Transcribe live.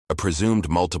A presumed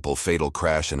multiple fatal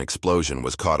crash and explosion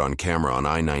was caught on camera on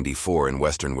I-94 in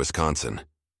western Wisconsin.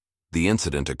 The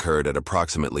incident occurred at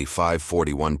approximately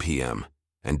 5:41 p.m.,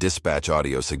 and dispatch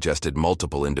audio suggested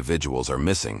multiple individuals are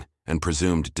missing and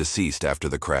presumed deceased after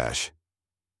the crash.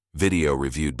 Video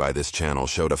reviewed by this channel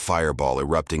showed a fireball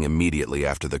erupting immediately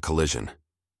after the collision.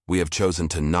 We have chosen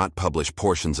to not publish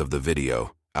portions of the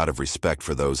video out of respect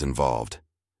for those involved.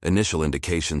 Initial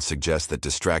indications suggest that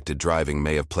distracted driving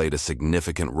may have played a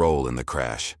significant role in the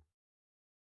crash.